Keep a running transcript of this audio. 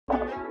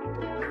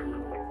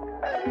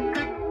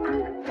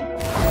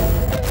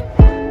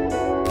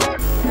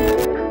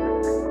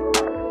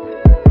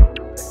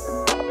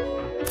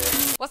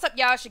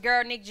y'all? It's your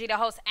girl, Nick G, the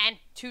host, and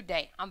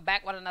today I'm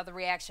back with another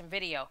reaction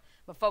video.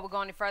 Before we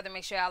go any further,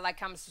 make sure y'all like,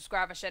 comment,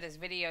 subscribe, and share this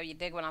video. You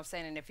dig what I'm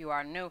saying? And if you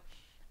are new,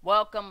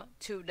 welcome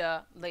to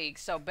the league.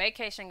 So,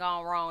 vacation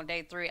gone wrong,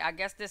 day 3. I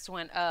guess this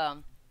one,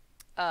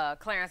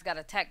 Clarence got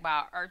attacked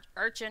by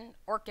urchin,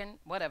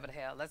 whatever the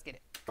hell. Let's get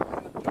it.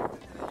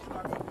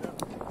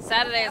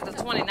 Saturday is the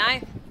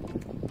 29th.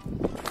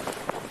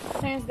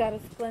 Clarence got a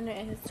splinter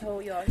in his toe,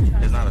 y'all.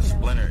 It's not a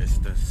splinter, it's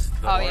the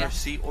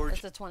C origin.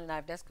 It's the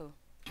 29th, that's cool.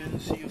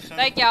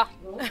 Thank y'all.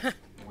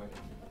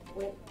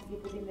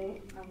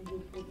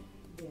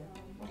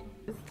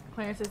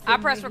 I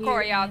press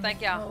record, y'all.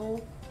 Thank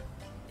y'all.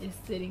 It's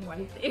sitting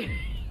right there.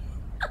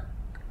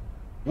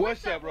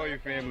 What's up, Royal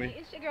family?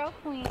 It's your girl,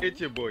 Queen. It's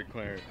your boy,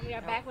 Clarence. We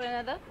are back with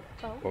another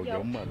Oh,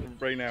 your mother.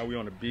 Right now, we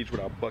on the beach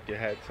with our bucket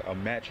hats, our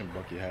matching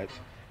bucket hats.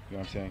 You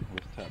know what I'm saying?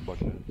 What's the top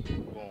bucket hats?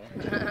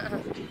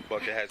 Boom.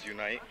 Bucket hats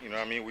unite. You know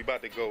what I mean? We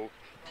about to go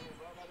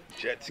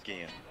jet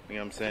skiing. You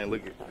know what I'm saying?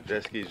 Look, the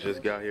jet skis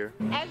just got here.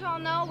 As y'all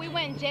know, we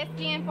went jet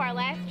skiing for our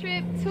last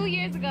trip 2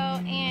 years ago,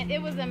 and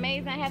it was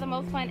amazing. I had the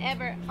most fun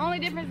ever. Only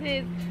difference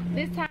is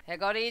this time. Here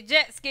go these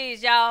jet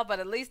skis, y'all, but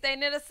at least they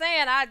near the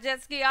sand. I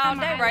jet ski all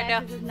day right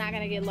now. Is not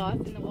gonna get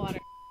lost in the water.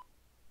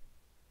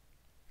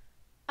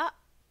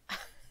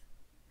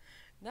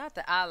 Not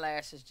the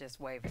eyelashes just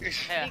waving.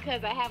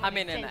 Because I have. I'm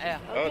in the air.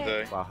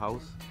 Okay. Our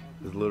house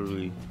is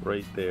literally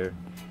right there,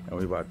 and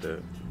we about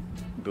to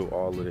do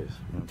all of this.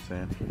 You know what I'm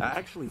saying? I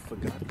actually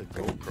forgot the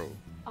GoPro.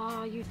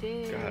 Oh, you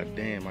did. God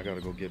damn, I gotta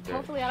go get that.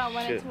 Hopefully, I don't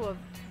run into a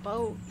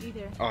boat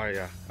either. Oh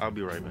yeah, I'll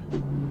be right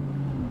back.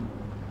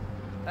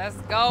 Let's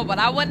go, but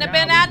I wouldn't have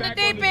been out in the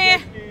deep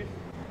end.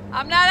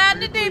 I'm not out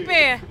in the deep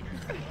end.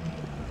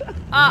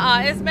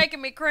 It's making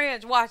me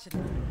cringe watching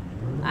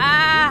it.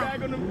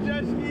 Back on them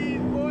jet skis,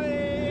 boy.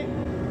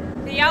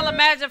 Can y'all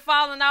imagine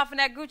falling off in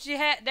that Gucci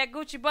hat, that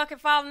Gucci bucket,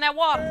 falling in that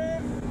water,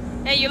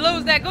 and you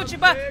lose that Gucci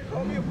bucket?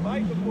 Call me a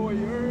biker boy,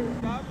 you heard?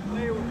 Stop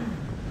playing with me.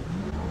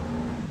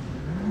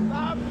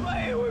 Stop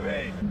playing with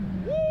me.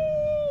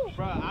 Woo!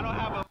 Bro, I don't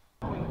have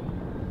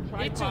a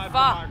He too tripod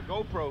far. for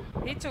my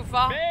GoPro. He too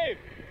far. Babe,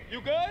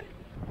 you good?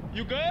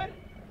 You good?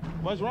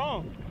 What's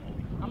wrong?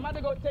 I'm about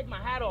to go take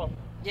my hat off.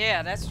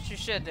 Yeah, that's what you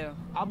should do.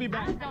 I'll be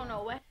back. I don't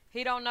know what.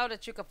 He don't know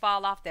that you could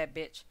fall off that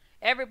bitch.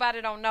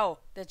 Everybody don't know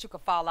that you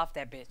could fall off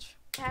that bitch.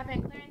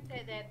 Happened. Clarence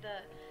said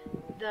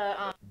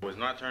that Was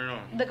not turning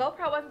on. the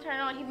GoPro wasn't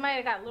turning on. He might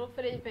have got little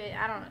footage, but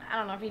I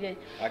don't know if he did.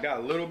 I got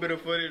a little bit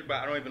of footage, but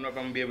I don't even know if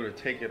I'm gonna be able to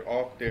take it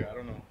off there. I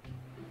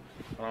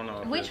don't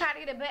know. We tried to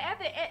get it, but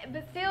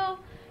but still,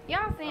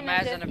 y'all seen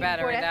that Imagine the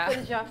battery before. That died.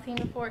 footage y'all seen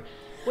before.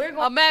 We're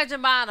going.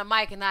 Imagine buying a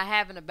mic and not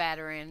having a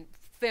battery and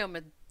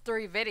filming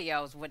 3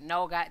 videos with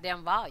no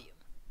goddamn volume.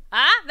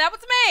 Huh? That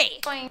was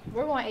me.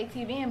 We're going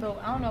ATVing, but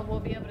I don't know if we'll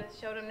be able to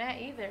show them that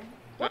either.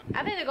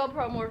 I think the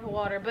GoPro more for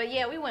water, but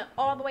yeah, we went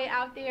all the way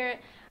out there.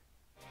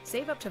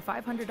 Save up to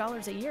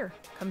 $500 a year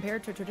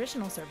compared to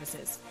traditional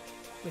services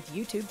with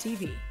YouTube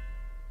TV.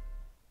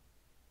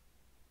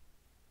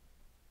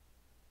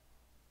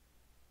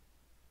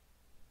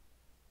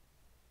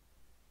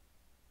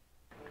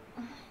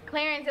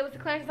 Clarence, it was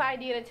Clarence's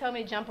idea to tell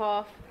me to jump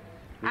off.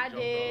 I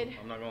did.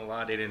 I'm not gonna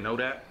lie, they didn't know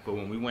that, but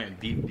when we went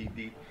deep,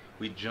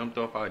 we jumped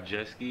off our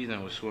jet skis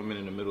and was swimming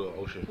in the middle of the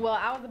ocean. Well,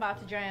 I was about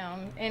to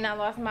drown, and I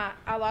lost my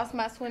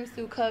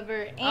swimsuit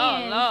cover. And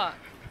Oh Lord.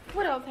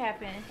 What else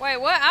happened? Wait,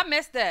 what? I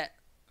missed that.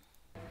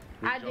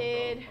 I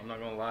did. I'm not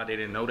gonna lie, they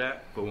didn't know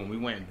that, but when we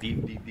went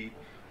deep,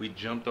 we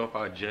jumped off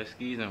our jet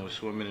skis and was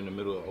swimming in the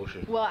middle of the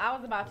ocean. Well, I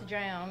was about to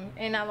drown,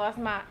 and I lost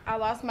my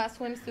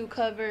swimsuit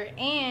cover.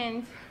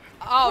 And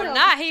Oh,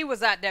 nah, he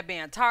was out there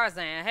being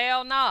Tarzan.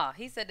 Hell nah.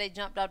 He said they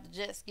jumped off the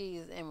jet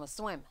skis and was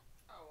swimming.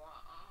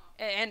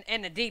 And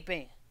in the deep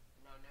end.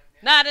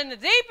 Not in the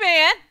deep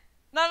end.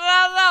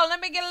 No. Let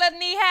me get a little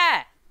knee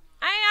high.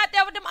 I ain't out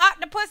there with them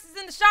octopuses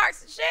and the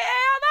sharks and shit.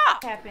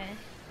 Hell no. happened?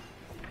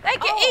 They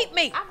can eat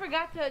me. I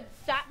forgot to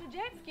stop the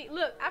jet ski.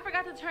 Look, I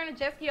forgot to turn the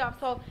jet ski off,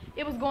 so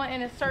it was going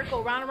in a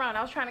circle round and round.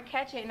 I was trying to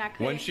catch it and I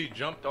couldn't. When she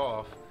jumped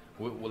off,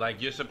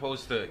 like you're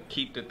supposed to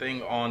keep the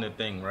thing on the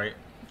thing, right?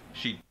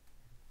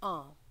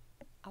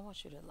 I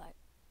want you to like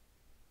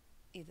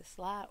either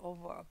slide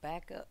over or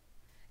back up.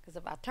 Because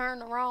if I turn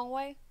the wrong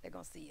way, they're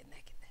going to see your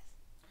nakedness.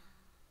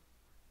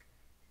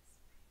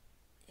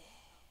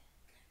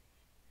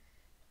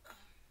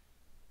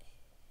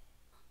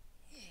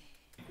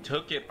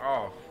 Took it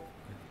off,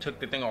 took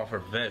the thing off her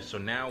vest. So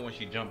now when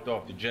she jumped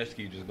off, the jet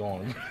ski just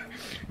going.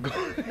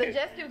 The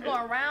jet ski was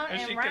going round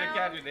and she round. could have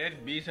catch it.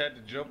 That beast had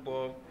to jump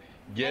off,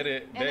 get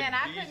it. And then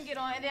I couldn't get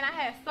on. And then I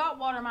had salt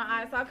water in my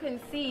eyes, so I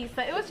couldn't see.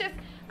 So it was just,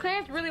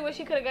 Clarence really wish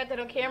he could have got that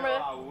on camera.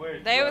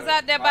 They was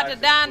out there about to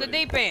die in the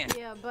deep end.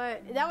 Yeah,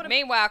 but that would have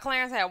Meanwhile,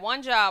 Clarence had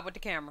one job with the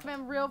camera.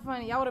 been real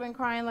funny. Y'all would have been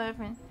crying,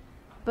 laughing.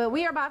 But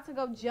we are about to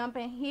go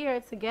jumping here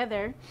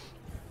together.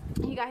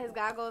 He got his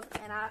goggles,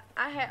 and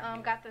I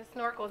had got the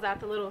snorkels out,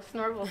 the little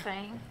snorkel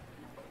thing.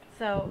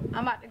 So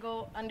I'm about to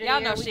go under there.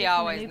 Y'all know with she some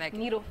always naked.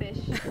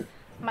 Needlefish.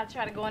 I'm about to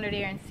try to go under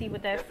there and see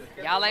what that's.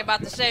 Y'all ain't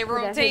about to shade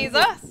room That's tease it.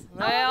 us.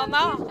 Hell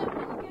no.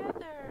 Jumping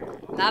together.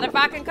 Not if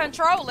I can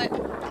control it.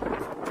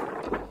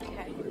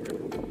 Okay.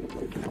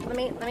 Let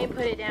me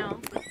put it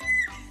down.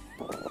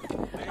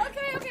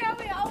 Okay, I'll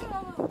wait.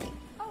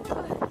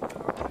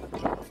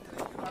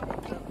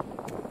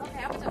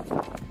 Okay, I'll jump.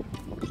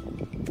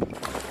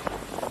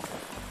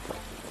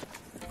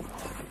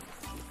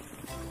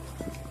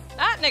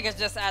 That nigga's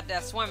just out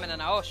there swimming in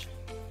the ocean.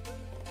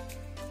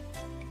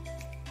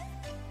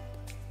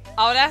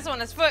 Oh, that's when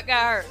his foot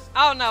got hurt.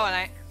 Oh, no, it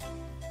ain't.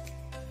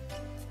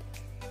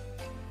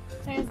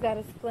 Clarence got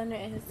a splinter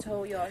in his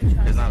toe, y'all.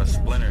 It's not a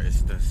splinter.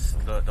 It's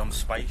them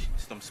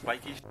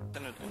spiky shit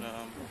in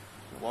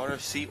the water.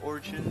 Sea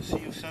urchin. See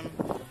you some?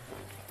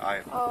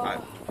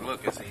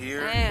 Look. It's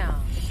here.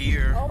 Damn.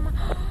 Here. Oh my.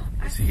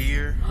 It's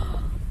here.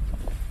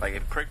 Like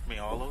it pricked me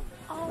all over.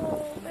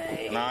 Oh,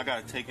 babe. Now I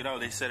gotta take it out.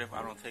 They said if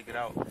I don't take it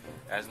out,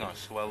 that's gonna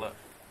swell up.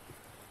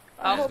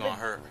 I It's hope gonna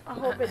hurt. I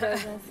hope it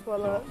doesn't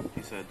swell up.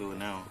 He said do it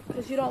now.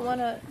 Cause you don't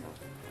wanna.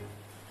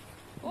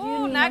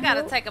 Ooh, now I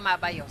gotta take him out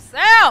by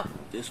yourself.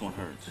 This one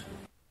hurts.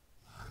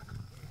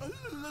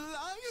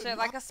 Shit,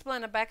 like a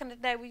splinter. Back in the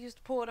day, we used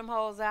to pull them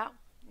holes out.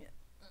 Yeah.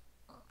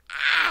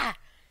 Ah!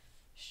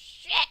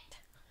 Shit!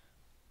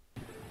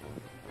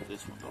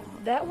 This one don't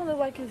hurt. That one looks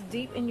like it's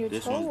deep in your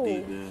This toe. one's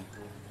deep,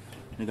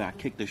 yeah. Nigga, I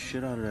kicked the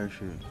shit out of that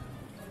shit.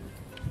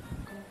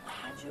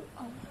 How'd you?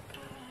 Oh my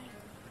god.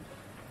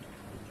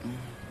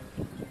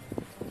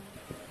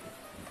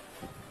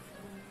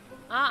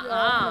 I'm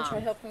gonna try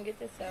to help him get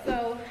this out.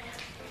 So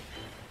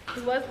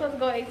we was supposed to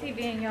go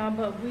ATVing, y'all,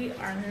 but we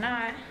are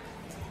not.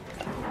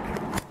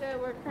 So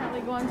we're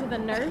currently going to the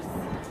nurse.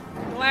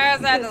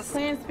 Clarence had to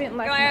Clarence spent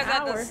like Clarence an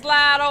had to hour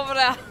slide over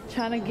there.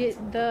 trying to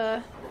get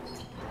the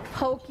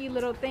pokey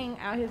little thing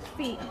out his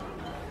feet.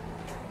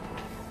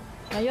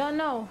 Now y'all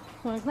know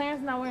when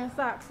Clarence not wearing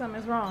socks,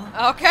 something's wrong.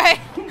 Okay.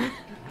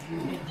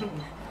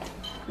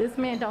 This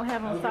man don't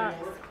have on socks.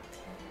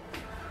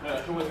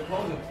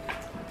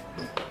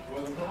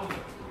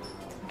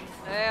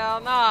 Hell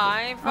no,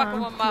 I ain't fucking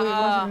with We watching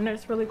my. the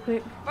nurse really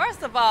quick.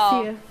 First of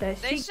all, See if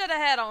that they sheet- should have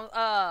had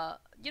on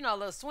you know,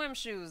 little swim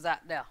shoes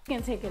out there.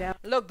 Can't take it out.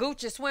 Little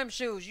Gucci swim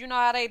shoes. You know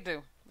how they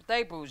do.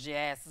 They bougie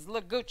asses.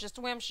 Little Gucci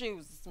swim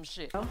shoes and some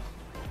shit.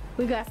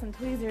 We got some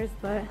tweezers,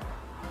 but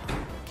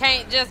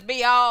Can't just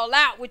be all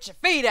out with your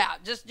feet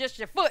out. Just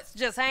your foot's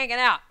just hanging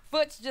out.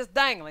 Foot's just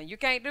dangling. You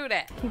can't do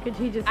that.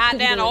 he just Out couldn't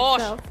there in do the it ocean.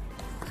 himself.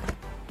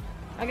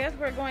 I guess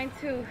we're going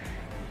to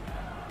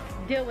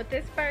deal with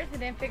this first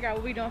and then figure out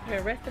what we're doing for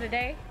the rest of the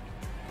day.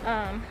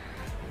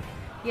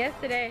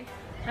 Yesterday,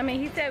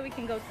 he said we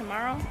can go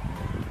tomorrow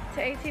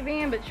to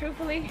ATVing, but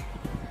truthfully,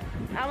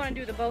 I want to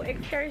do the boat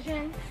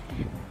excursion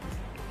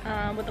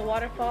with the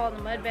waterfall and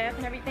the mud bath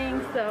and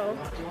everything. So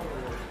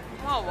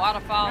Oh,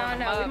 waterfall. I don't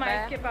know, we mud might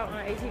bath. skip out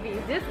on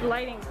ATVs. This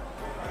lighting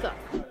sucks.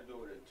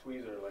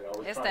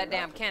 It's that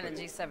damn Canon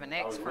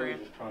G7X,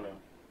 friend.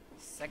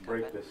 Sick of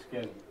it.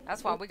 skin.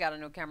 That's why we got a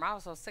new camera. I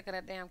was so sick of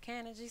that damn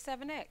Canon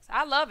G7X.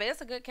 I love it.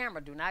 It's a good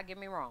camera. Do not get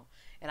me wrong.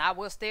 And I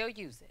will still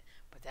use it.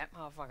 But that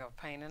motherfucker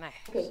a pain in the ass.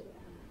 Okay.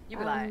 You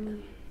be like,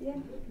 Yeah,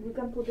 you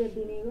can put the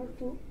vinegar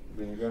too.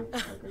 Vinegar? Yeah,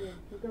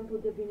 you can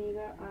put the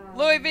vinegar.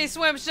 Louis V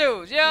swim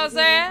shoes. You know what I'm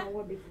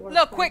saying?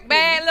 Little quick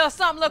bag, little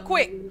something, little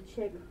quick. You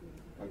check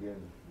Again.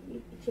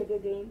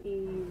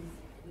 again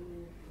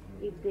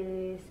if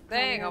the. They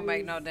ain't gonna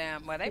make no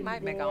damn. Well, they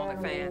might make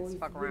OnlyFans.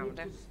 Fuck around with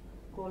them.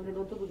 Call the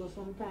doctor because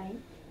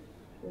sometimes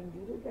when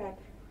you do that,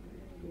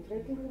 you try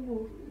to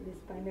remove the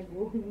spinal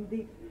going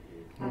deep,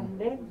 and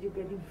then you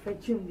get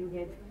infection, you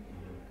get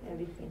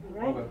everything,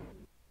 right? Okay.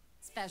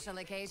 Special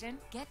occasion,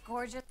 get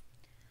gorgeous.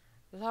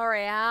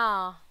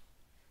 L'Oreal.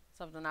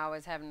 Something I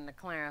always having to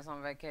Clarence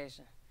on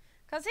vacation.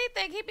 Cause he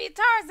think he be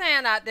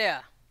Tarzan out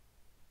there.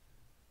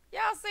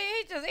 Y'all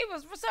see, he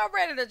was so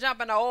ready to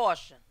jump in the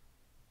ocean.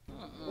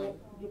 Well,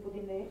 you put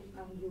in there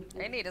and you put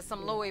They needed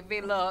some Louis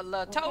V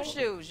little toe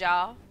shoes,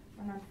 y'all.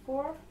 and at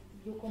 4,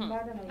 you come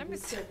back and Let you me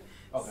see, check.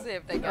 see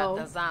if they got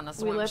designer We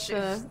swim left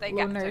shoes. the They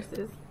little got to.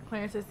 nurses.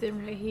 Clarence is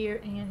sitting right here,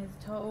 and his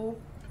toe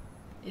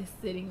is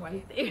sitting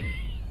right there.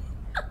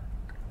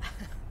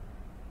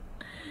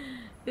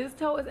 His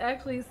toe is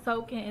actually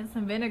soaking in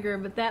some vinegar,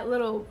 but that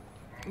little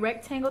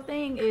rectangle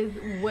thing is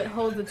what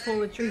holds the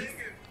toiletries.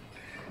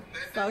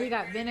 So he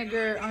got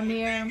vinegar on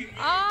there.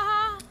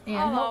 Uh-huh. And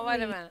Hold on, wait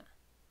a hopefully- minute.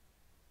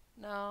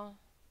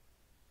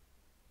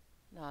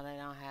 No, they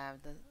don't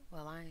have the.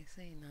 Well, I ain't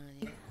seen none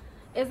yet.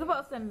 It's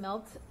supposed to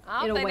melt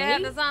I it don't think away. they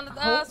had designer swim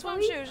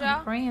Hopefully. shoes, y'all.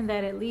 I'm praying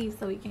that it leaves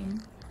so we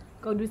can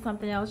go do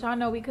something else. Y'all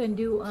know we couldn't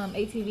do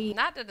ATV.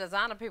 Not the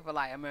designer people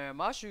like, man,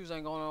 my shoes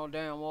ain't going on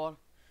damn water.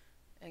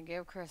 And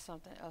give Chris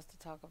something else to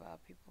talk about,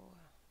 people.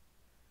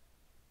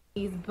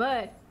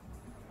 But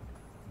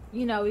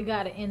you know we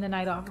gotta end the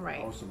night off I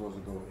right. was supposed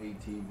to go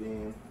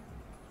ATVing.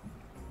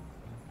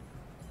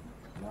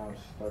 Now I'm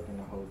stuck in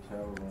the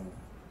hotel room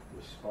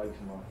with spikes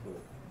in my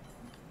foot.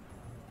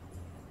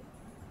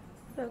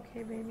 It's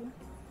okay, baby.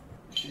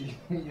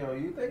 Yo,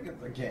 you think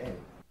it's a game?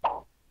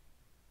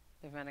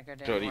 The vinegar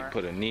didn't Jody work.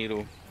 put a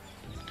needle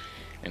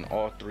in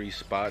all 3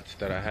 spots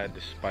that I had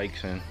the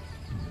spikes in.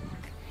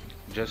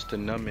 just to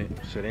numb it,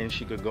 so then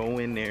she could go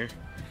in there,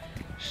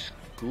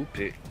 scoop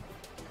it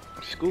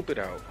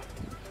out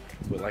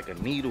with like a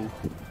needle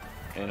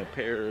and a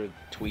pair of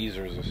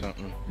tweezers or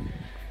something.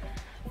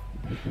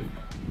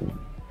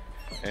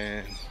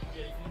 And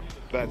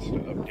that's the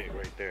update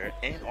right there.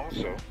 And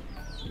also,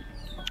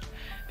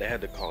 they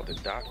had to call the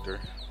doctor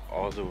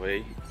all the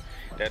way.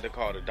 They had to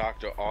call the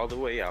doctor all the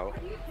way out.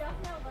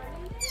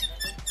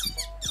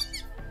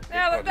 They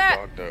called the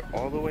doctor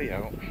all the way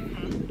out.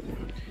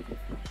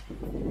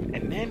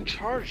 And then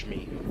charged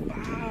me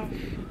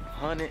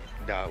 $500.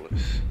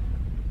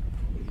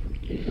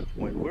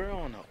 When we're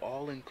on an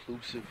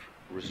all-inclusive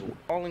resort.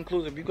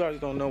 All-inclusive, you guys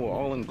don't know what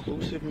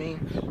all-inclusive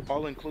means?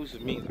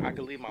 All-inclusive means I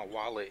can leave my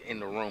wallet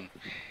in the room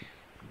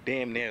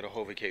damn near the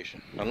whole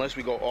vacation. Unless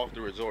we go off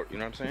the resort, you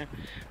know what I'm saying?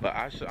 But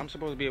I'm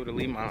supposed to be able to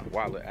leave my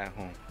wallet at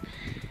home.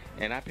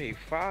 And I paid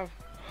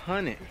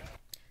 $500.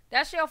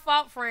 That's your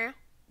fault, friend.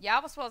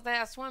 Y'all was supposed to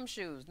have swim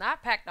shoes,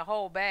 not pack the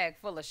whole bag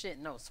full of shit,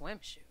 no swim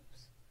shoes.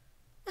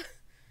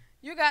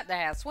 You got to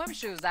have swim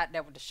shoes out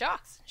there with the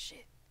sharks and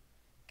shit.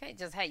 Can't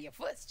just have your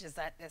foot just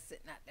out there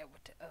sitting out there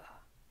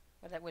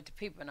with the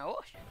people in the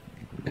ocean.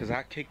 Cause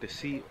I kicked a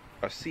sea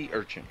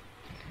urchin.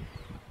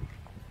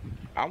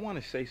 I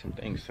want to say some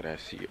things to that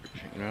sea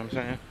urchin, you know what I'm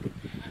saying?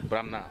 But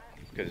I'm not,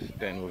 cause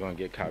then we're gonna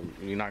get caught.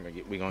 We're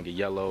gonna get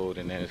yellowed,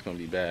 and then it's gonna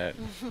be bad.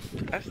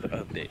 That's the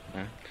update,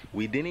 man.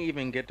 We didn't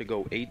even get to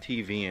go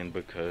ATVing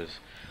because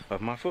of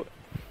my foot.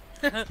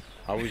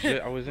 I was in.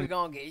 We're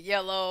gonna get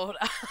yellowed,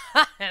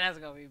 and that's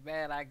gonna be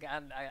bad. I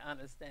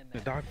understand that.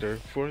 The doctor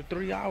for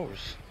 3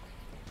 hours.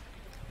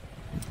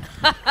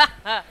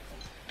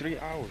 3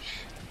 hours.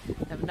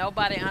 If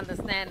nobody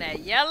understand that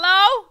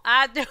yellow,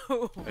 I do.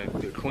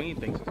 The queen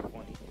thinks it's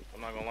funny.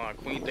 I'm not gonna lie,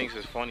 queen thinks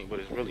it's funny, but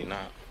it's really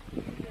not.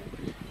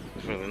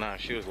 It's really not.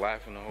 She was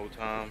laughing the whole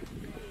time.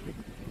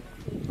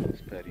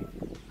 It's petty.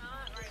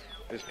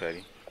 It's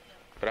petty.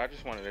 But I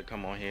just wanted to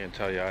come on here and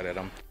tell y'all that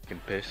I'm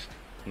fucking pissed.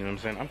 You know what I'm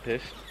saying? I'm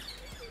pissed.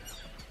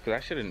 Cause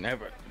I should have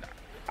never.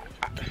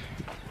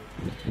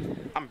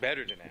 I'm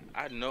better than that.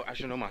 I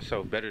should know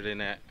myself better than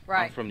that.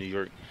 Right. I'm from New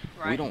York.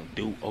 Right. We don't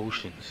do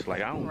oceans.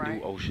 Like, I don't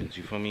do oceans.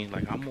 You feel me?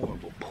 Like, I'm more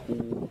of a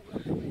pool,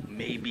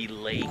 maybe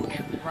lake,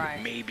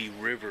 maybe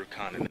river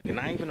kind of. And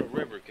not even a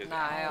river, cause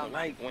I don't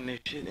like when there's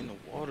shit in the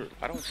water.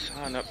 I don't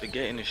sign up to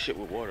get in the shit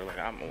with water. Like,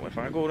 if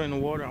I go in the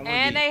water, I want to.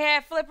 And they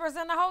had flippers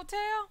in the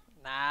hotel?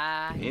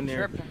 Nah, in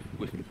there tripping.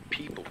 with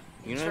people.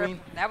 You know what I mean?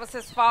 That was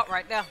his fault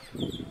right there.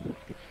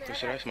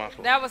 So that's my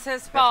fault. That was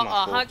his fault,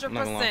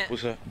 100%.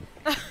 What's up?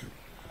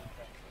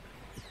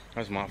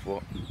 That's my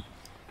fault.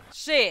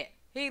 Shit,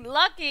 he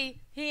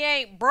lucky he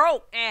ain't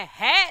broke and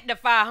had the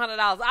 $500.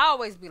 I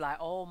always be like,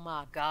 oh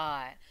my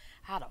God,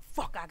 how the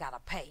fuck I gotta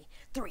pay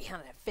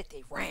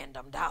 $350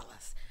 random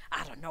dollars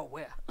out of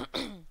nowhere?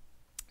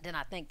 Then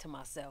I think to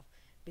myself,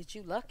 bitch,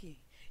 you lucky.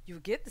 You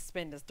get to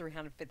spend this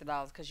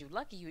 $350 because you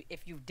lucky.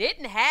 If you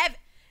didn't have,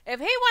 if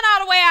he went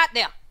all the way out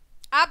there,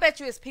 I bet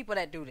you it's people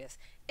that do this.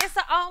 It's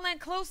an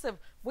all-inclusive.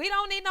 We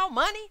don't need no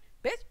money.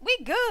 Bitch, we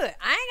good. I ain't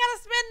got to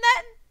spend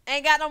nothing.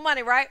 Ain't got no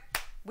money, right?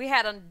 We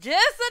had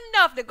just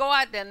enough to go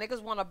out there.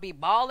 Niggas want to be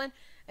balling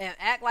and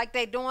act like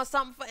they doing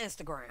something for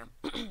Instagram.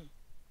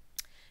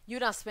 You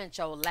done spent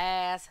your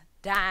last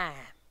dime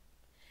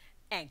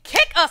and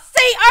kick a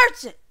sea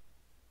urchin.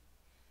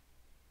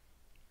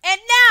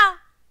 And now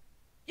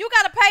you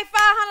got to pay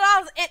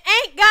 $500 and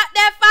ain't got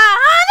that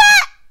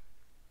 $500?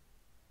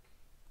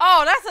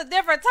 Oh, that's a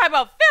different type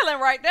of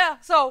feeling right there.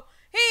 So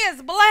he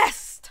is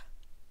blessed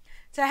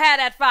to have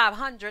that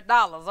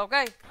 $500,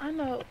 okay? I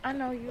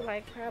know you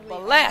like probably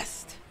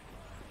blessed.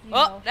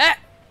 That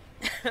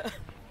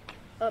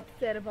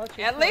upset about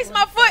your at least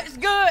my foot's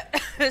good.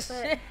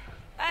 Shit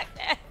like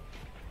that.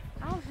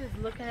 I was just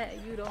looking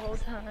at you the whole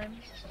time.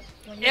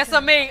 It's a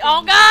me.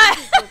 Oh God.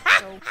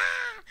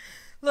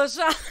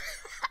 LaShawn,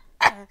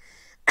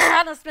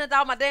 I done spent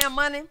all my damn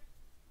money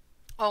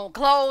on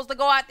clothes to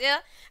go out there.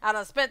 I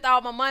done spent all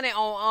my money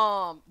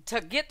on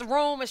to get the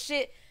room and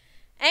shit.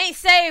 Ain't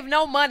saved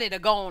no money to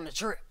go on the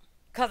trip.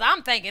 Cause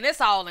I'm thinking it's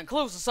all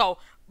inclusive. So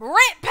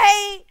rent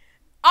paid,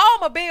 all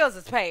my bills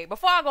is paid.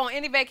 Before I go on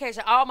any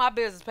vacation, all my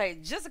bills is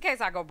paid. Just in case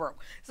I go broke.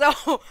 So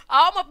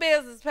all my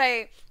bills is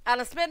paid. I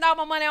done spent all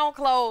my money on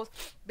clothes.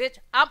 Bitch,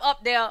 I'm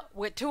up there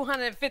with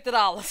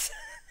 $250.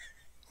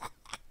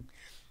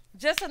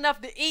 Just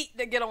enough to eat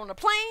to get on the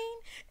plane.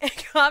 And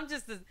I'm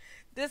just,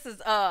 this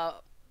is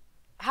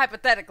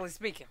hypothetically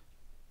speaking.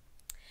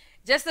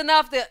 Just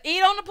enough to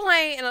eat on the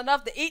plane and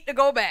enough to eat to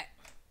go back.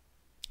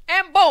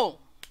 And boom,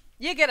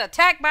 you get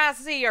attacked by a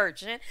sea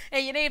urchin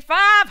and you need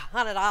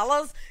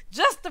 $500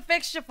 just to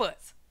fix your foot.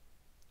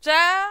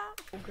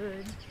 Child.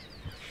 Good.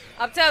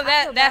 I'm telling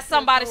you, that's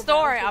somebody's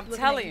story. I'm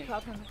telling you.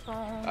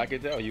 I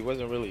could tell you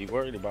wasn't really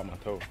worried about my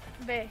toe.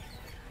 Babe,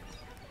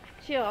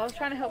 chill. I was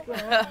trying to help you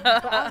along,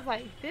 but I was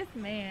like, this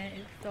man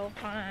is so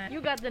fine. You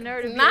got the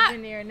nerve to be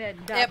in there and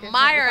that doctor.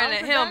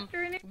 Admiring him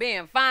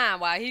being fine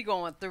while he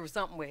going through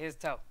something with his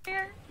toe.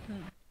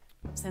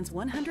 Since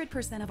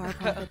 100% of our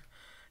profit.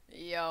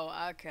 Yo,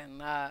 I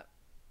cannot.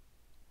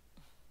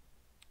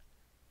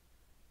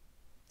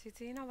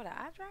 TT, you know where the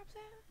eye drops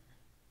at?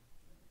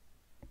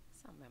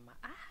 Something in my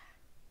eye.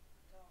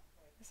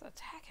 It's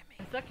attacking me.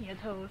 Sucking your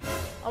toes.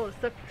 I would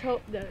suck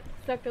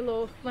the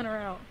little splinter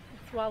out.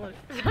 Swallow it.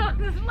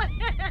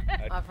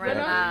 My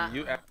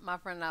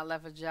friend and I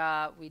left a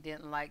job we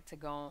didn't like to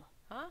go on.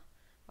 Huh?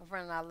 My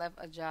friend and I left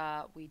a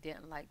job we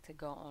didn't like to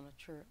go on a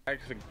trip. I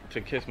asked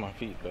to kiss my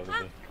feet the other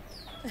day.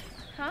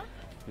 Huh?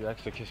 You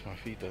asked to kiss my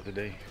feet the other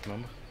day,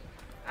 remember?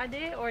 I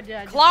did, or did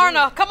I just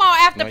Klarna, come on,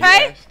 after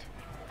pay.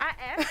 I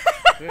asked.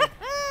 Yeah.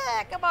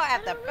 Come on,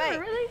 after pay.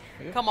 Really?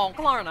 Yeah. Come on,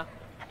 Klarna.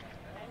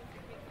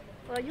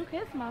 Well, you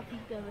kissed my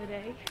feet the other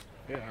day.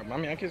 Yeah, I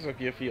mean, I kiss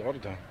your feet all the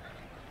time.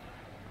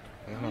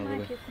 I don't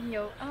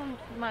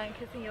mind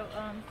kissing your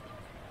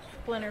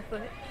splinter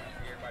foot.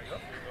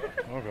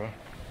 Okay.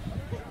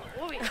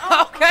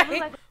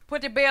 Okay.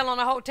 Put the bill on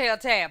the hotel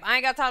tab. I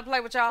ain't got time to play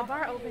with y'all. The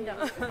bar opened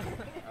up.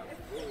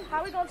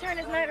 How we gonna turn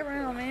this night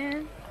around,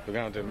 man? We're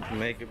going to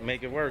make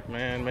it work,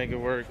 man. Make it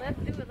work. Let's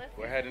do it.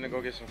 We're heading to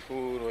go get some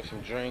food or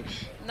some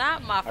drinks.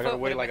 Not my foot. I gotta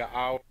wait like an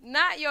hour.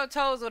 Not your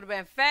toes would have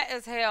been fat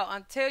as hell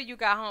until you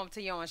got home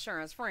to your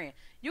insurance friend.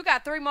 You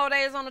got 3 more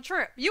days on the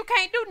trip. You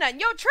can't do nothing.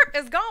 Your trip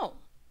is gone.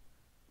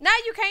 Now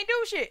you can't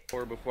do shit.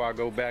 Or before I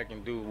go back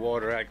and do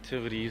water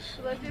activities.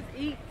 So let's just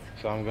eat.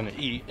 So I'm gonna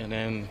eat and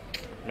then,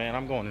 man,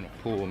 I'm going in the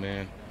pool,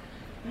 man.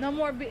 No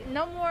more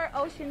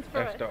oceans for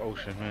That's us. the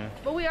ocean, man.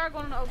 But we are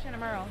going to the ocean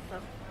tomorrow, so.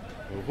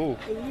 Who?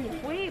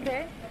 We,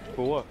 babe.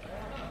 For what?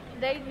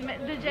 The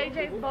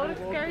JJ boat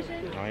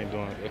excursion. I ain't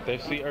doing it. If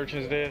there's sea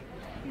urchins there,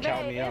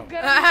 count me out. You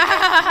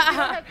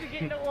have to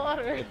get in the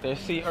water. If there's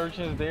sea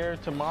urchins there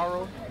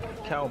tomorrow,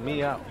 count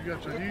me out. You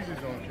got your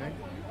Yeezys on, King.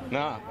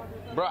 Nah,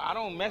 bro, I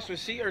don't mess with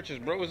sea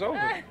urchins, bro. It's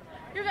over.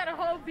 You got a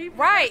whole beef.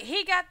 Right,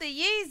 he got the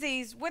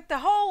Yeezys with the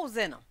holes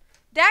in them.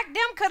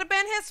 Them could have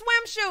been his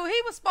swim shoe.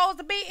 He was supposed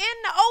to be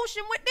in the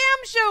ocean with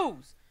them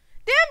shoes.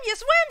 Them your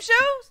swim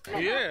shoes.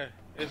 Yeah,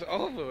 it's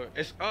over.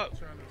 It's up.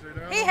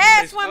 He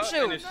had It's swim up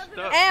shoes and, it's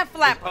and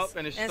flappers, it's up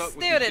and, it's stuck with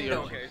still the didn't sea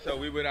do urchin. it. Okay, so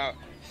we without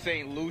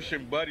St.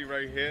 Lucian Buddy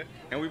right here,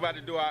 and we about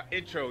to do our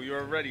intro.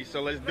 You're ready,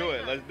 so let's do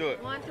it. Let's do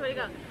it. 1, 2, 3,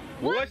 go.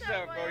 What's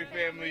up, Roy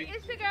family?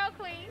 It's your girl,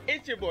 Queen.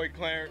 It's your boy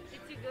Clarence.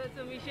 It's your girl,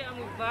 Tamisha.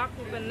 I'm back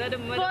with another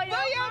mother.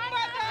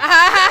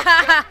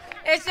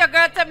 It's your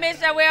girl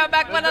Tamisha. We're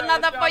back with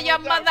another for your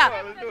mother.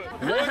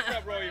 What's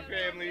up, Roy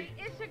family?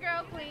 It's your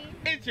girl, Queen.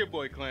 It's your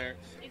boy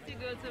Clarence. It's your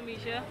girl,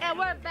 Tamisha. And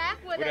we're back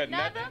with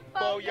another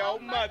for your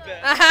mother.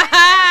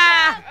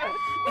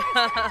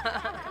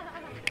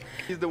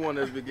 He's the one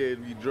that's been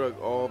getting me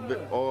drunk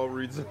all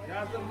reason.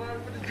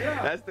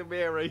 That's the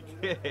man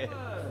right there.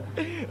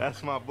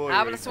 That's my boy.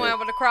 I would have swam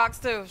with the Crocs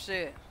too.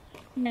 Shit.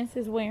 Clarence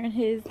is wearing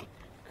his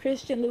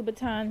Christian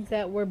Louboutins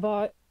that were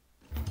bought.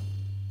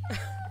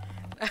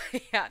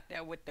 He out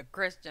there with the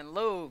Christian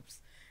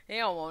lubes. He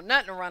don't want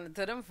nothing to run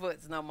into them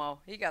foots no more.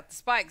 He got the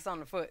spikes on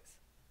the foots.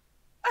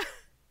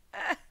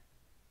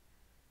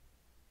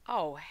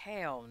 Oh,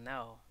 hell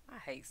no. I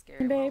hate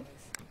scary Babe.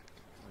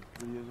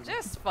 movies.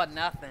 Just for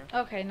nothing.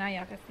 Okay, now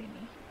y'all can see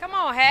me. Come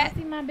on, hat.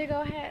 See my big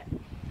old hat?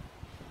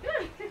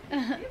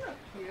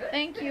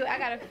 Thank you. I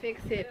gotta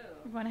fix it.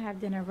 We're gonna have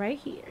dinner right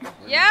here.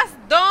 Yes,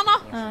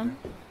 Donna.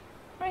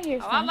 Right here.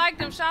 Oh, I like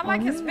them. I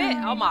like his fit.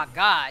 Oh my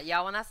God,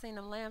 y'all! When I seen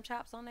them lamb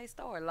chops on their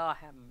store, Lord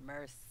have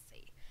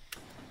mercy.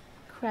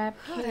 Crab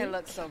cake. Oh, they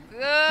look so good.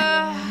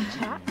 Lamb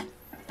chops.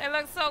 They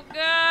look so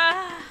good.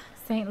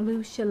 St.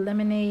 Lucia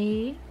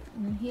lemonade.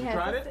 And he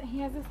tried it? He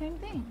has the same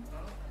thing.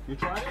 You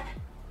tried it?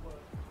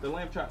 The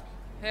lamb chops.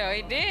 Hell,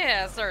 he did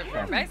have surgery,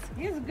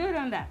 basically. He's good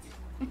on that.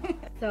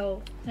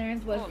 So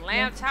Clarence was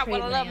lamb chop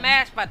with a little lamb.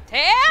 mashed There's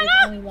potato.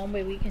 only one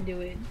way we can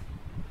do it.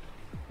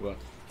 What?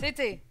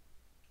 TT,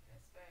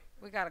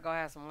 we gotta go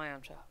have some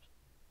lamb chops.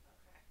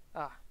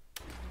 Ah.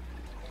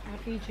 I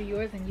feed you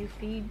yours and you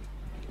feed.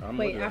 I'm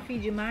Wait, with I that.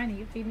 feed you mine and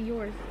you feed me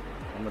yours.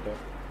 I'm with that.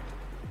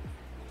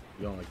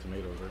 You don't like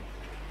tomatoes, right?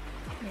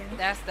 Yeah.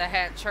 That's the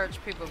hat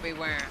church people be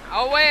wearing.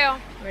 Oh well.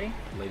 Ready?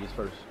 Ladies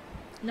first.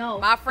 No.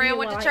 My friend eat it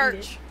went to while I eat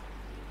church.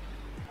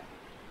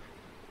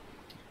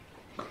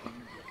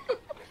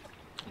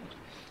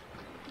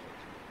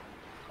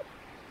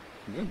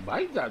 You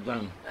bite that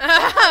thing.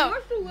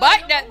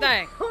 Bite that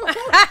thing.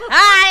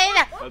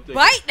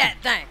 Bite that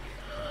thing.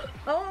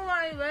 Oh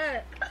my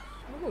God.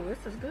 Oh, this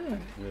is good.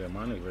 Yeah,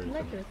 mine is very I like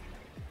simple. this.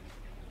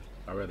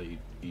 I'd rather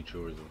eat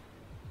yours though.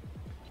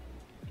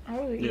 I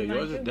really Yeah, eat mine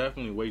yours too. is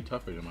definitely way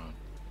tougher than mine.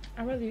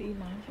 I'd rather you eat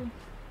mine too.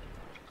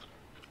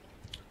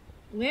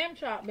 Lamb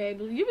chop,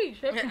 baby. You be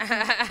tripping.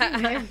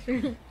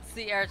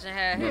 Sea urchin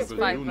had No, his but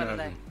fight you for nasty.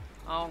 today.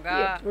 Oh You're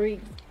God. free.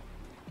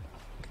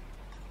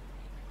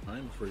 I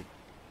am free.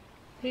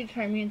 He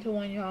turned me into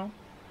one, y'all.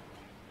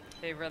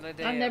 He really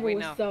did. I never we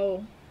was know.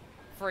 so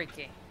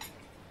Freaky.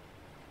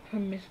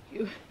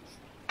 promiscuous.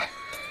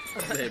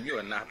 Babe, you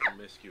are not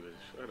promiscuous.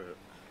 Shut up.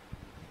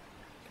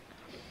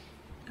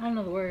 I don't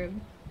know the word.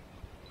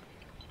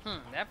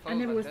 That food I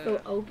never was look so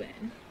good.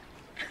 open.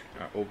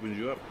 I opened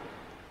you up.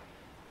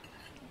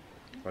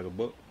 Like a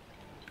book.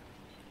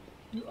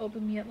 You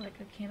opened me up like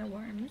a can of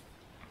worms.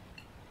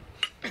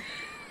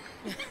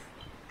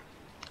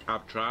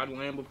 I've tried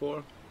lamb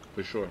before,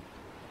 for sure.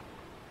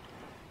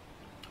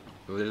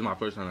 So this is my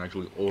first time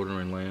actually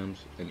ordering lambs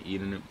and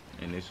eating it,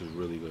 and this is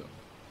really good.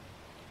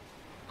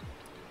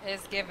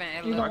 It's giving.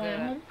 It You look going good.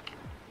 home?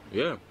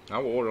 Yeah, I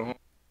will order home.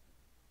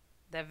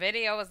 The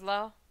video is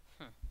low.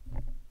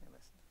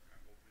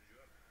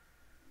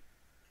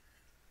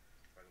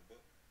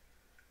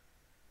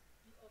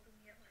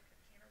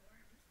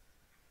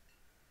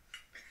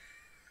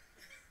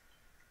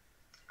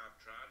 I've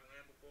tried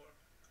lamb before,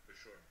 for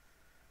sure.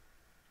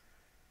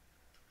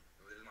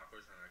 So this is my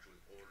first time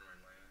actually ordering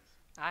lambs.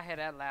 I hear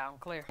that loud and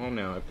clear. Home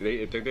now, if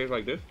they taste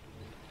like this,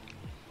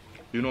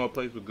 you know a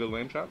place with good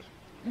lamb chops?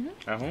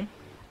 At home?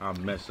 I'll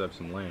mess up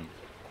some lamb.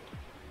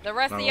 The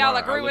rest of Not y'all gonna lie,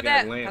 agree I with look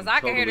at that? lamb Because I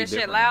can hear totally this shit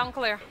different loud now. and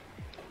clear.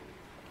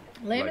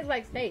 Lamb Like- is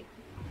like steak.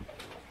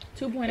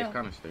 2.0. It's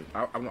kind of steak.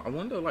 I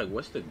wonder, like,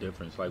 what's the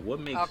difference? Like, what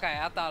makes... Okay,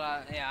 I thought,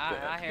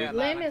 I hear it loud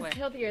Lamb and is clear.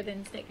 healthier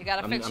than steak. You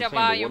gotta I'm fix saying, your but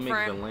volume, what makes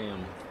friend. the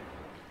lamb...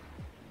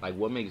 Like,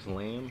 what makes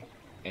lamb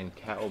and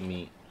cow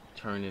meat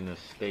turn into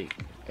steak?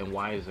 And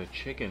why is a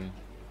chicken...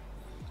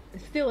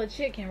 It's still a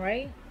chicken,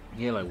 right?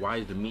 Yeah, like, why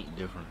is the meat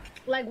different?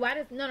 Like, why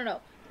does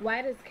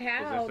why does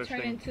cow such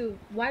turn thing? into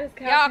why does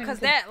cow Y'all, turn because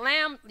into that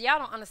lamb, y'all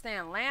don't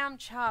understand. Lamb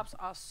chops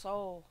are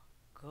so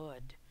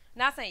good.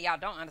 Not saying y'all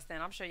don't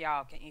understand. I'm sure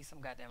y'all can eat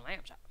some goddamn lamb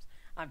chops.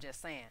 I'm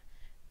just saying,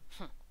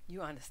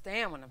 you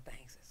understand when them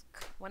things is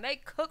when they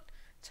cooked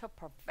to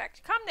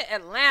perfection. Come to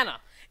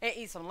Atlanta and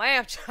eat some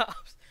lamb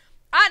chops.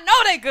 I know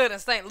they good in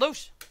St.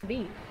 Lucia.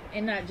 beef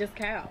and not just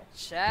cow?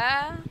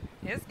 Child,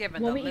 it's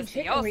giving When we eat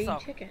chicken, we eat delicioso.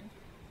 chicken.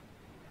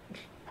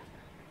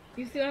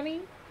 You see what I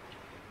mean?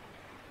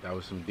 That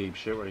was some deep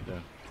shit right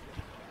there.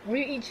 When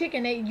you eat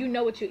chicken, you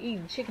know what you're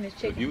eating. Chicken is If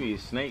chicken. you eat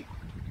snake,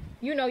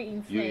 You know you're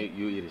eating snake.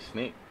 you eat a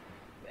snake.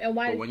 And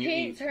why but does when you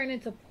pig eat- turn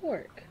into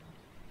pork?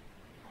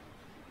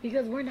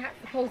 Because we're not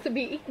supposed to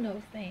be eating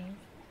those things.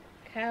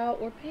 Cow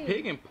or pig.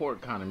 Pig and pork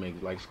kind of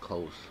makes, like,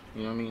 close.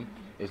 You know what I mean?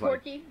 It's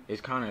Porky? like,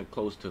 it's kind of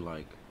close to,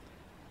 like,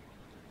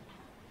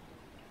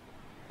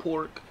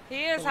 pork.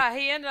 He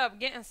ended up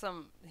getting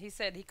some. He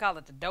said he called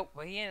it the dope,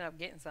 but he ended up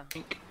getting some.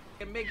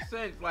 It makes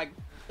sense, like...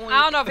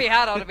 I don't know if he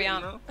had all, to be You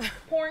honest. know?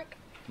 Pork.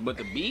 But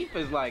the beef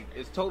is, like,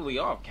 it's totally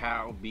off.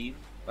 Cow, beef,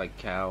 like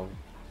cow.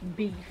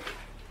 Beef.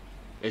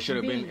 It should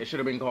have been. Beef. It should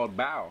have been called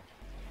bow.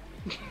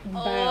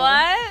 Bow.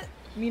 What?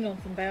 Me on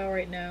some bow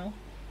right now.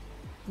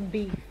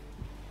 Beef.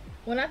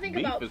 When I think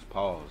Beef about is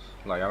pause.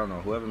 Like, I don't know.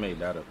 Whoever made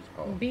that up is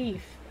pause.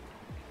 beef.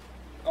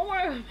 Oh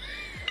my.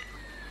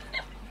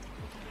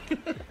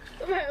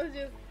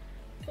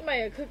 Somebody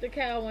had cooked a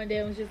cow one day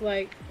and was just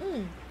like,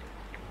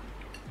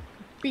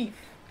 beef.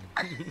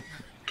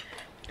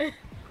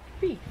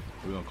 Beef.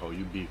 We're gonna call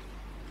you beef.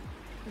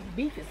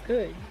 Beef is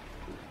good.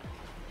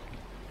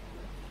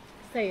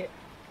 Say it.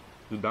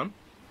 You done?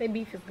 Say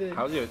beef is good.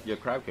 How's your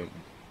crab cake?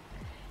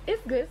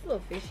 It's good. It's a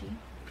little fishy.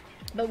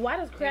 But why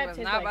does He crab was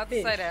taste not like about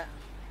fish? to say that.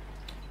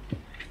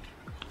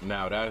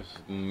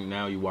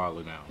 Now you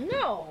wildin' now.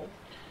 No.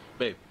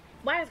 Babe,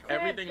 Why is crab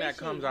everything that fishy?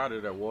 comes out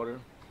of the water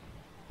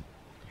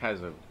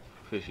has a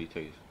fishy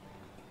taste.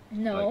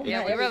 No. Like,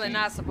 Yeah, It's we're really seed.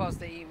 not supposed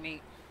to eat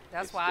meat.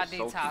 That's It's why I just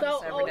so detox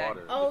So, every day.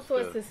 water. so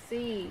It's it's a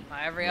seed.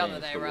 Like every Yeah, other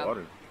it's day, the brother.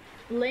 water.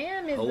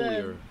 Lamb is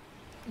Holier.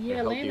 lamb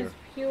healthier. is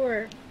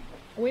pure.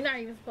 We're not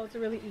even supposed to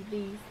really eat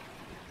these.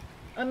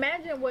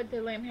 Imagine what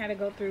the lamb had to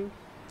go through.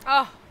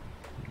 Oh,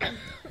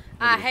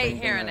 I The hate same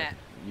thing hearing that.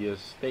 Your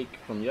steak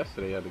from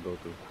yesterday had to go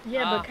through.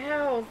 Yeah, but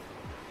cows,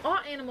 all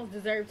animals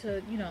deserve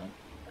to,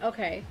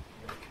 okay.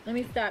 Let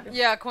me stop it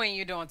Yeah, Queen,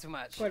 you're doing too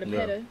much. for the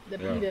Yeah. PETA, the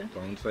Yeah. PETA.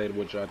 Don't say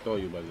what I thought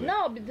you were about to say.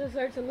 No, but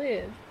deserve to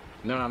live.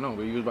 No, I know,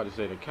 but you was about to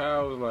say the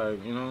cows,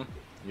 like,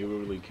 you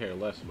really care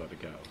less about the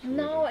cows.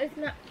 No, it's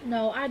not.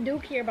 No, I do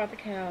care about the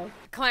cows.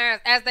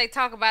 Clarence, as they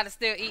talk about it,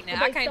 still eating it.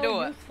 But I they can't so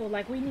do it. useful.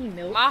 Like, we need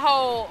milk. My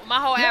whole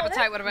No, appetite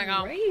that's would have been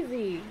gone.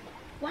 crazy.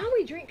 Why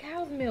we drink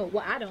cow's milk?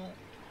 Well, I don't.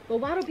 But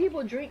why do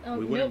people drink We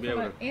wouldn't milk be from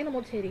able an to-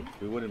 animal titty?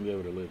 We wouldn't be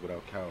able to live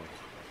without cows.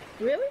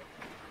 Really?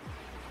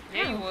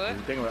 Yeah, you would.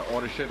 You think about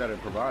all the shit that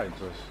it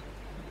provides us.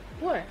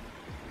 What?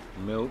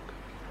 Milk,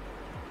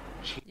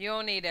 You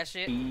don't need that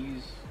shit.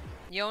 cheese.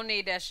 You don't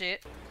need that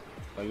shit.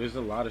 Like, there's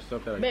a lot of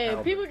stuff that a Man,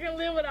 cow... people can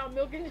live without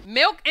milk and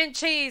Milk and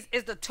cheese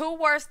is the two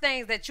worst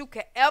things that you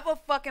could ever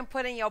fucking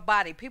put in your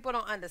body. People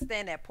don't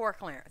understand that. Poor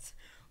Clarence.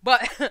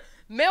 But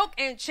milk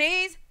and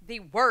cheese, the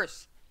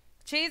worst.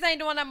 Cheese ain't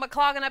doing nothing but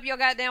clogging up your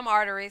goddamn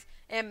arteries.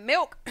 And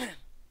milk,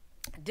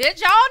 did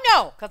y'all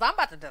know? Because I'm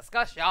about to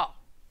discuss y'all.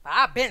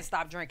 I've been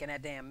stopped drinking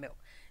that damn milk.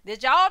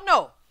 Did y'all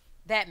know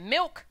that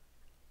milk,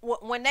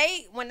 when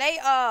they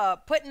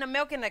putting the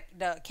milk in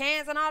the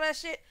cans and all that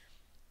shit,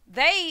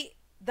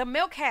 the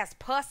milk has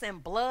pus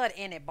and blood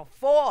in it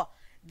before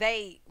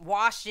they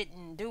wash it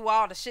and do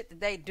all the shit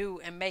that they do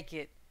and make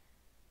it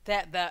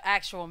the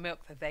actual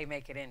milk that they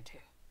make it into.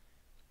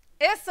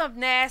 It's some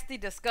nasty,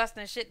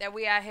 disgusting shit that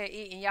we out here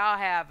eating. Y'all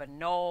have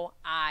no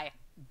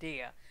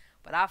idea.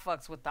 But I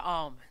fucks with the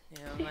almond.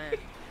 You know what I'm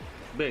saying?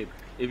 Babe,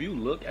 if you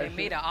look at Give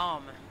me shit, the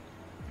almond.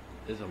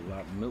 there's a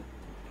lot. Milk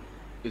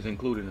is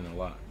included in a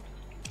lot.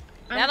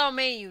 That don't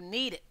mean you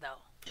need it though.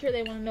 Sure,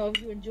 they want to know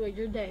if you enjoyed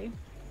your day.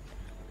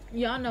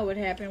 Y'all know what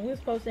happened. We were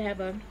supposed to have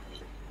a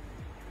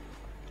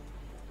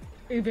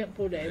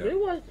eventful day, but it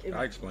was.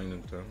 I explained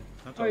it to them.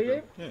 I Oh, told you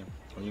them. Yeah.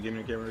 When you give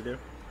me the camera there,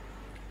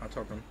 I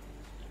talk to them.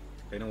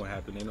 They know what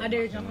happened. They know. I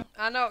dare you.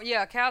 I know.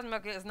 Yeah, cow's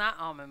milk is not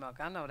almond milk.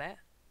 I know that.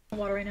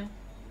 Water right now.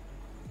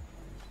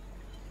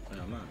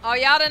 No, I'm not. Oh,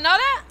 y'all didn't know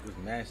that? It's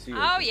mad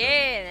serious. Oh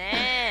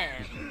yeah.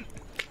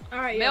 All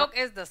right. Milk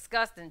is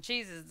disgusting.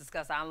 Cheese is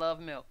disgusting. I love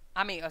milk.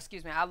 I mean,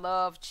 excuse me. I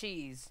love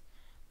cheese.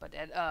 But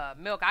that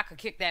milk, I could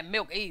kick that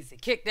milk easy.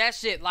 Kick that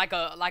shit like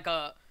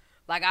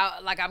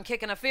I'm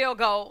kicking a field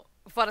goal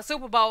for the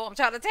Super Bowl. I'm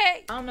trying to tell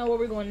you. I don't know where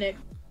we're going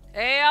next.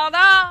 Hell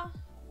no.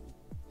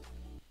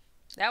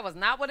 That was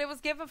not what it was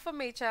given for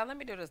me, child. Let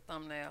me do this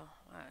thumbnail.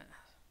 All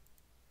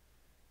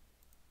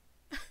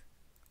right.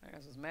 I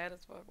guess was mad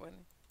as fuck, wasn't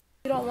he?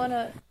 You don't want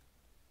to.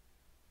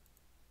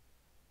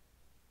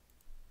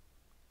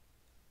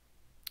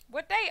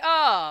 With they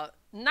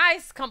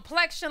nice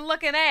complexion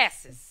looking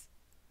asses.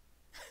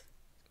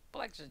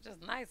 Complexion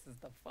just nice as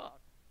the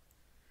fuck.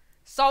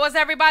 So is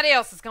everybody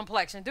else's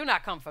complexion. Do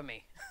not come for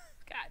me.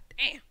 God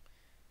damn.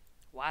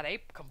 Why they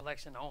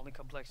complexion the only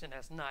complexion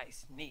that's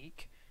nice,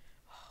 Neek?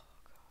 Oh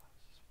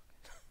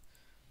god.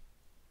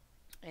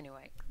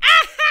 Anyway.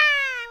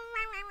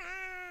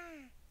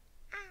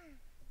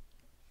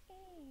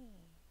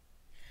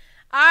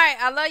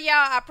 Alright, I love y'all.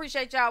 I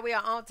appreciate y'all. We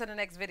are on to the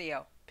next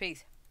video.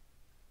 Peace.